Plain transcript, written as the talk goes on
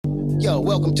Yo,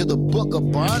 welcome to the Book of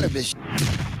Barnabus.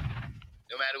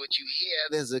 No matter what you hear,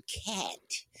 there's a cat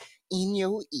in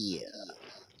your ear.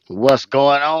 What's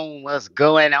going on? What's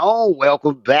going on?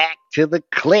 Welcome back to the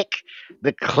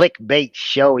Cliquebate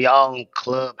show, y'all, on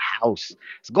Clubhouse.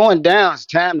 It's going down. It's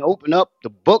time to open up the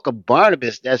Book of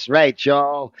Barnabas. That's right,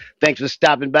 y'all. Thanks for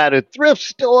stopping by the thrift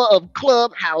store of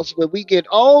Clubhouse, where we get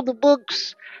all the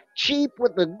books cheap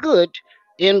with the good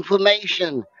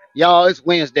information. Y'all, it's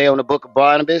Wednesday on the Book of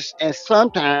Barnabas, and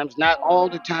sometimes, not all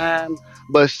the time,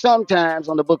 but sometimes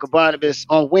on the Book of Barnabas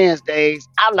on Wednesdays,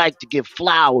 I like to give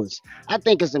flowers. I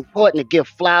think it's important to give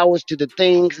flowers to the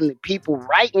things and the people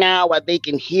right now while they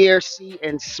can hear, see,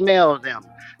 and smell them.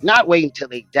 Not wait until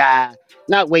they die,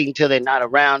 not wait until they're not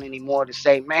around anymore to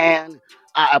say, man,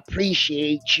 I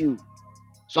appreciate you.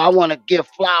 So I want to give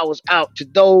flowers out to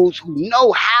those who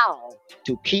know how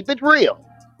to keep it real.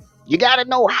 You got to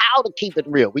know how to keep it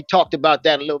real. We talked about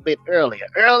that a little bit earlier.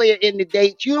 Earlier in the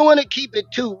dates, you don't want to keep it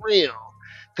too real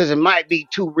because it might be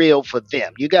too real for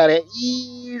them. You got to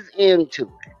ease into it.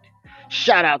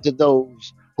 Shout out to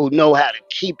those who know how to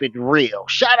keep it real.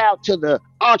 Shout out to the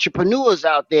entrepreneurs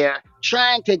out there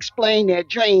trying to explain their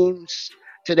dreams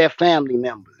to their family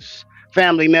members.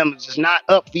 Family members, it's not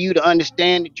up for you to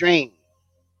understand the dream.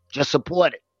 Just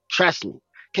support it. Trust me.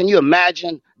 Can you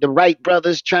imagine the Wright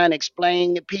brothers trying to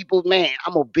explain to people, man,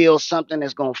 I'm going to build something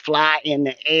that's going to fly in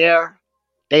the air?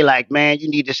 They like, man, you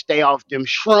need to stay off them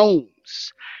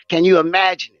shrooms. Can you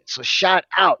imagine it? So shout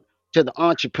out to the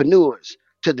entrepreneurs,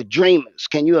 to the dreamers.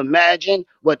 Can you imagine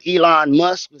what Elon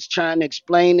Musk was trying to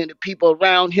explain to the people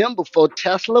around him before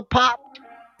Tesla popped?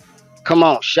 Come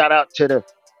on, shout out to the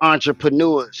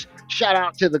entrepreneurs. Shout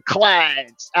out to the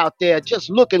Clydes out there just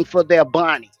looking for their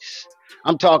Bonnies.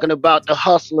 I'm talking about the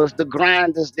hustlers, the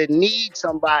grinders that need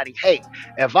somebody. Hey,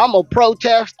 if I'm a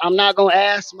protest, I'm not gonna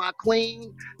ask my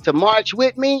queen to march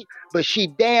with me, but she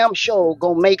damn sure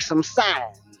gonna make some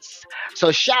signs.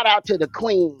 So shout out to the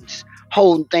queens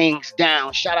holding things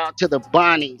down. Shout out to the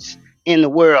Bonnies in the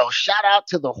world. Shout out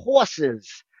to the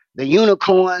horses, the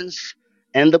unicorns,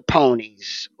 and the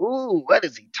ponies. Ooh, what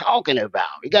is he talking about?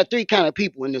 You got three kind of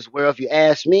people in this world, if you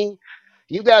ask me.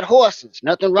 You got horses.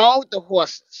 Nothing wrong with the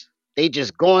horses. They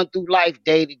just going through life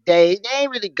day to day. They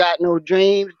ain't really got no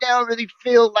dreams. They don't really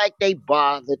feel like they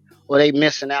bothered or they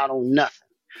missing out on nothing.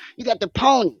 You got the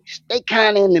ponies. They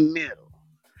kind of in the middle.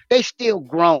 They still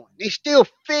growing. They still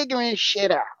figuring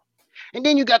shit out. And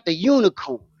then you got the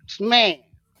unicorns. Man,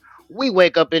 we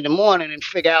wake up in the morning and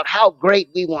figure out how great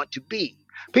we want to be.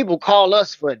 People call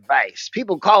us for advice.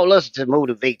 People call us to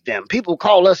motivate them. People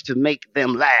call us to make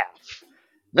them laugh.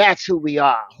 That's who we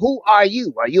are. Who are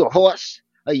you? Are you a horse?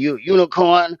 Are you a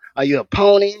unicorn? Are you a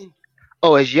pony?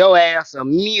 Or is your ass a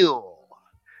mule?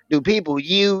 Do people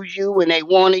use you when they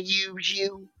want to use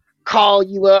you? Call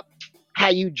you up? How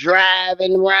you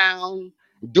driving around?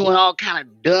 Doing all kind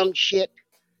of dumb shit?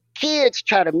 Kids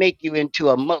try to make you into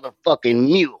a motherfucking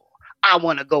mule. I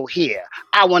want to go here.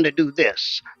 I want to do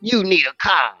this. You need a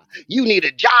car. You need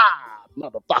a job,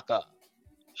 motherfucker.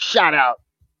 Shout out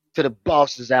to the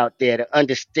bosses out there to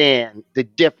understand the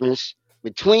difference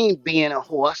between being a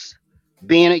horse,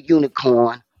 being a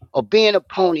unicorn, or being a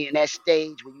pony in that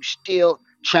stage where you still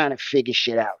trying to figure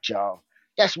shit out, y'all.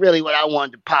 That's really what I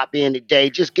wanted to pop in today.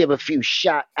 Just give a few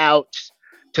shout outs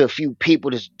to a few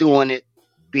people that's doing it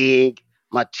big.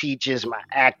 My teachers, my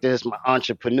actors, my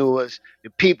entrepreneurs,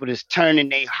 the people that's turning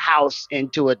their house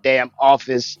into a damn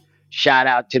office. Shout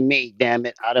out to me, damn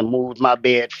it. I done moved my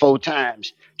bed 4 times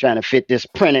trying to fit this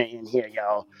printer in here,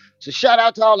 y'all. So shout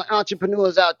out to all the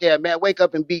entrepreneurs out there, man. Wake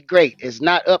up and be great. It's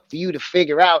not up for you to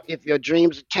figure out if your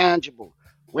dreams are tangible.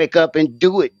 Wake up and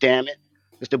do it, damn it.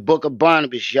 It's the Book of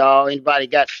Barnabas, y'all. Anybody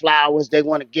got flowers they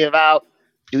want to give out?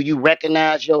 Do you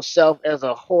recognize yourself as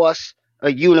a horse,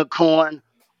 a unicorn,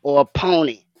 or a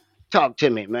pony? Talk to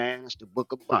me, man. It's the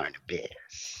Book of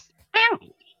Barnabas. Ow.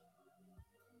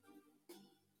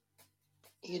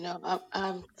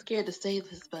 I'm scared to say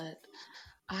this, but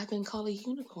I've been called a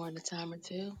unicorn a time or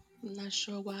two. I'm not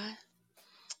sure why,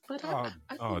 but I, Oh,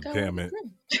 I oh, think I would damn it!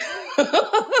 agree.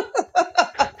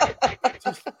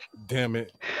 Just damn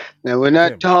it, Now we're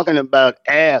not damn it. talking about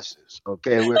asses,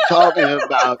 okay? We're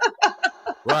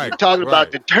Right, talking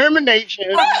about right.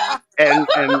 determination and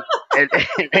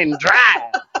and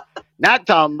drive. Not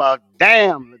talking about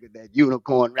damn, look at that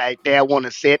unicorn right there. I want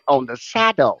to sit on the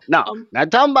saddle. No, um,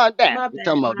 not talking about that. my We're bad,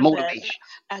 talking about my bad. motivation.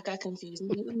 I got confused.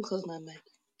 Let me close my mic.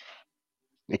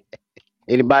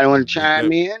 Anybody want to That chime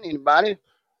that in? Anybody?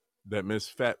 that Miss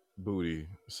Fat Booty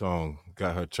song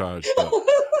got her charged up.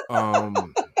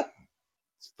 Um,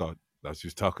 thought she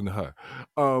was talking to her.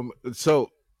 So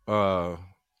uh,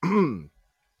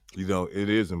 it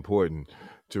is important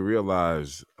to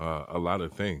realize a lot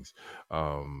of things.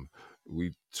 Um,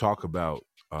 we talk about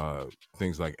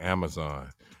things like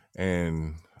Amazon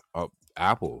and uh,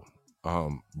 Apple,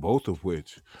 both of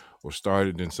which were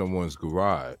started in someone's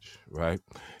garage, right?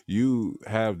 You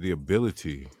have the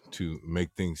ability to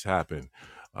make things happen,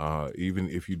 even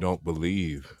if you don't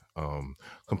believe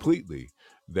completely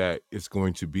that it's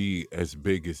going to be as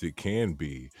big as it can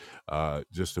be.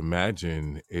 Just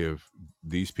imagine if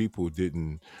these people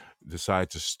didn't decide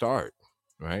to start,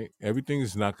 right? Everything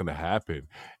is not going to happen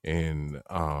in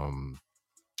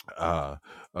uh,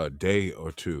 a day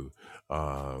or two.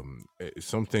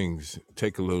 Some things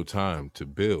take a little time to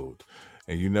build,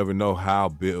 and you never know how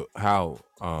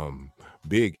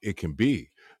big it can be.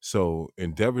 So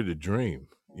endeavor to dream.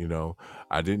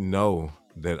 I didn't know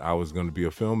that I was going to be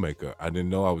a filmmaker. I didn't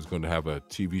know I was going to have a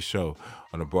TV show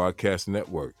on a broadcast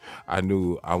network. I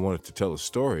knew I wanted to tell a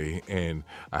story, and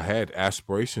I had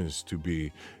aspirations to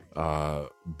be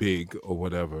big or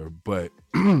whatever, but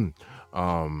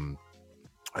um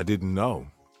I didn't know.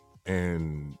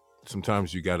 And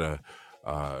sometimes you gotta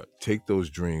take those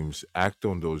dreams, act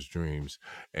on those dreams,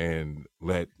 and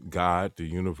let God, the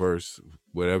universe,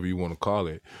 whatever you want to call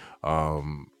it,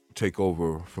 take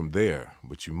over from there.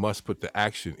 But you must put the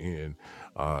action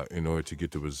in order to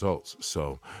get the results.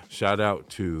 So, shout out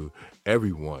to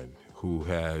everyone who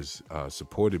has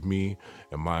supported me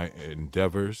and my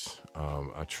endeavors.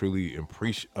 I truly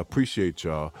appreciate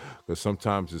y'all, because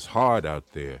sometimes it's hard out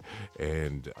there,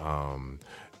 and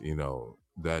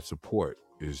that support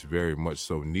is very much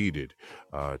so needed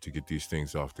to get these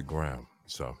things off the ground.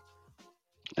 So,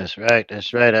 That's right.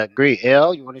 That's right. I agree.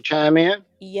 El, you want to chime in?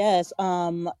 Yes,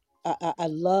 I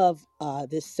love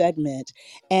this segment,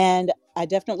 and I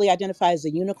definitely identify as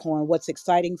a unicorn. What's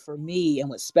exciting for me and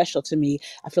what's special to me,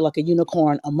 I feel like a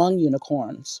unicorn among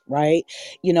unicorns, right?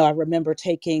 I remember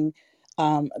taking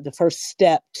the first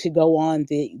step to go on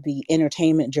the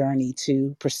entertainment journey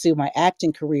to pursue my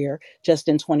acting career just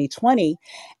in 2020,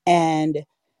 and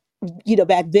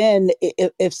back then,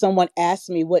 if someone asked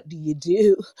me, what do you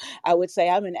do? I would say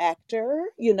I'm an actor,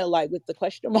 like with the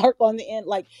question mark on the end.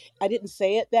 Like, I didn't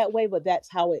say it that way, but that's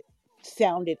how it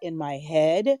sounded in my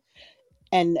head.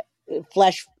 And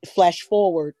flash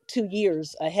forward 2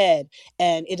 years ahead,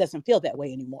 and it doesn't feel that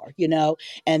way anymore,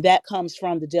 and that comes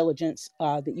from the diligence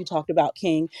that you talked about,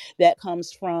 King. That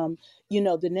comes from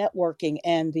the networking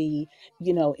and the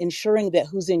ensuring that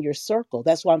who's in your circle.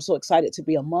 That's why I'm so excited to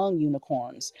be among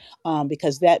unicorns,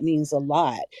 because that means a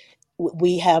lot.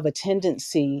 We have a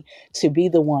tendency to be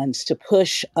the ones to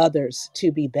push others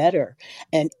to be better,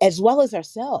 and as well as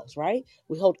ourselves, right?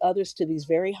 We hold others to these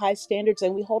very high standards,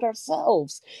 and we hold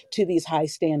ourselves to these high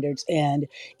standards. And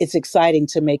it's exciting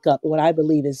to make up what I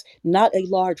believe is not a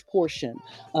large portion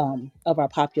of our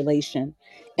population.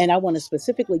 And I want to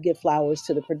specifically give flowers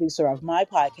to the producer of my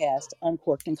podcast,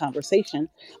 Uncorked in Conversation,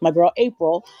 my girl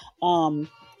April.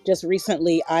 Just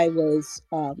recently, I was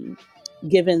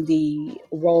given the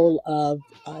role of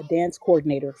dance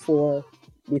coordinator for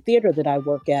the theater that I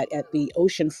work at the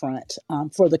oceanfront,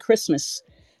 for the Christmas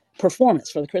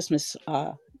performance, for the Christmas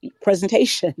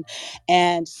presentation.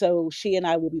 And so she and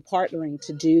I will be partnering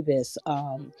to do this.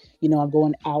 I'm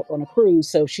going out on a cruise,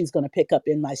 so she's going to pick up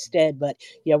in my stead. But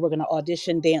yeah, we're going to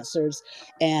audition dancers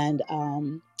and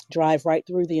drive right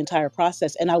through the entire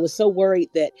process. And I was so worried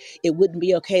that it wouldn't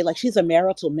be okay. Like, she's a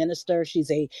marital minister,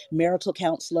 she's a marital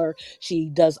counselor. She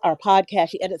does our podcast,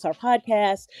 she edits our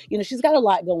podcast. She's got a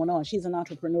lot going on. She's an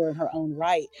entrepreneur in her own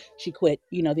right. She quit,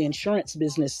 the insurance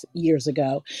business years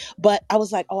ago. But I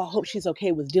was like, oh, I hope she's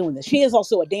okay with doing this. She is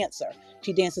also a dancer.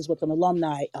 She dances with an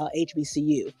alumni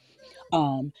HBCU.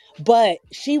 But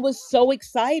she was so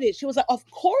excited. She was like, of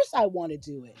course I want to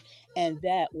do it. And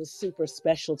that was super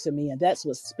special to me. And that's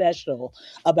what's special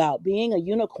about being a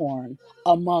unicorn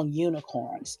among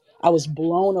unicorns. I was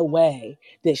blown away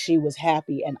that she was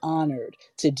happy and honored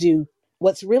to do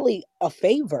what's really a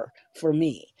favor for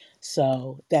me.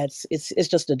 So it's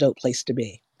just a dope place to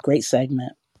be. Great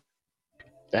segment.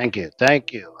 Thank you.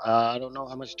 Thank you. I don't know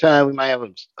how much time we might have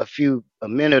a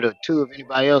minute or two. If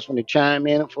anybody else want to chime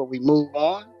in before we move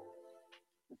on.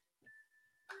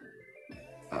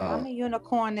 I'm Uh, a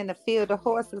unicorn in the field of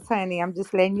horses, honey. I'm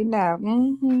just letting you know.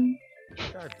 Hmm.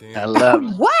 God I damn. love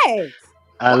it. What?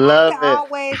 I Why is love there it.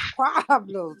 always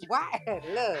problems? Why?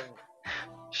 Look,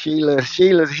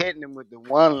 Sheila's hitting him with the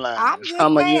I'm one-liners. just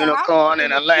I'm a saying, unicorn I'm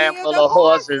in in a the land field full of of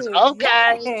horses. horses.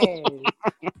 Okay. Yes.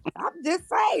 I'm just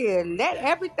saying, let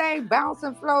everything bounce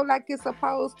and flow like it's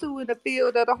supposed to in the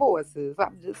field of the horses.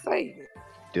 I'm just saying.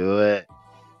 Do it.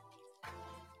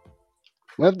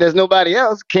 Well, if there's nobody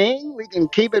else, King, we can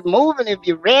keep it moving if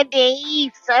you're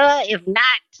ready, sir. If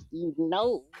not,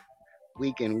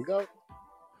 we can go.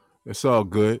 It's all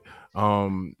good.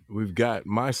 We've got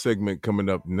my segment coming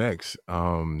up next.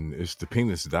 It's the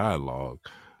penis dialogue.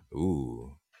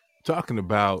 Ooh, talking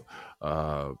about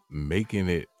making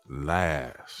it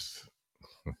last.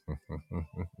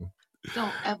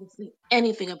 Don't ever think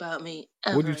anything about me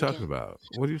What are ever you talking again. about?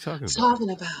 What are you talking about?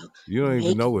 Talking about You don't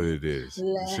even know making what it it is.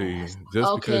 See, last.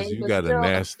 just Okay, because you but got a still,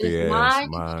 nasty ass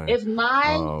mind, if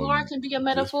my part um, can be a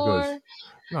just because metaphor,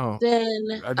 no,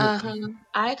 then I just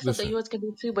I accept that listen, yours can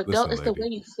be too. But don't. listen, It's the way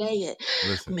lady, you say it.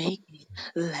 listen. Make it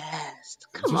last.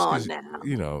 Come Just on because now.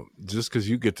 just because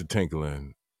you get to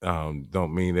tinkling,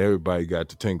 don't mean everybody got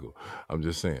to tingle. I'm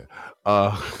just saying.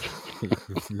 Uh,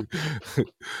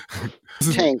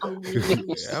 Tangle.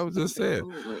 I was just saying.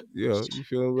 Ooh, You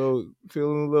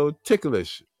feeling a little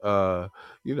ticklish.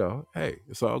 Hey,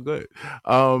 it's all good.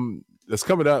 That's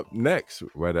coming up next,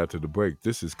 right after the break.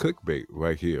 This is Cliquebate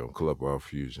right here on Club Raw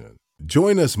Fusion.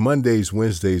 Join us Mondays,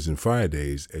 Wednesdays, and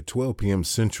Fridays at 12 p.m.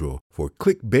 Central for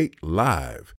Cliquebate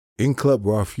Live in Club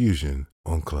Raw Fusion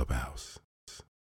on Clubhouse.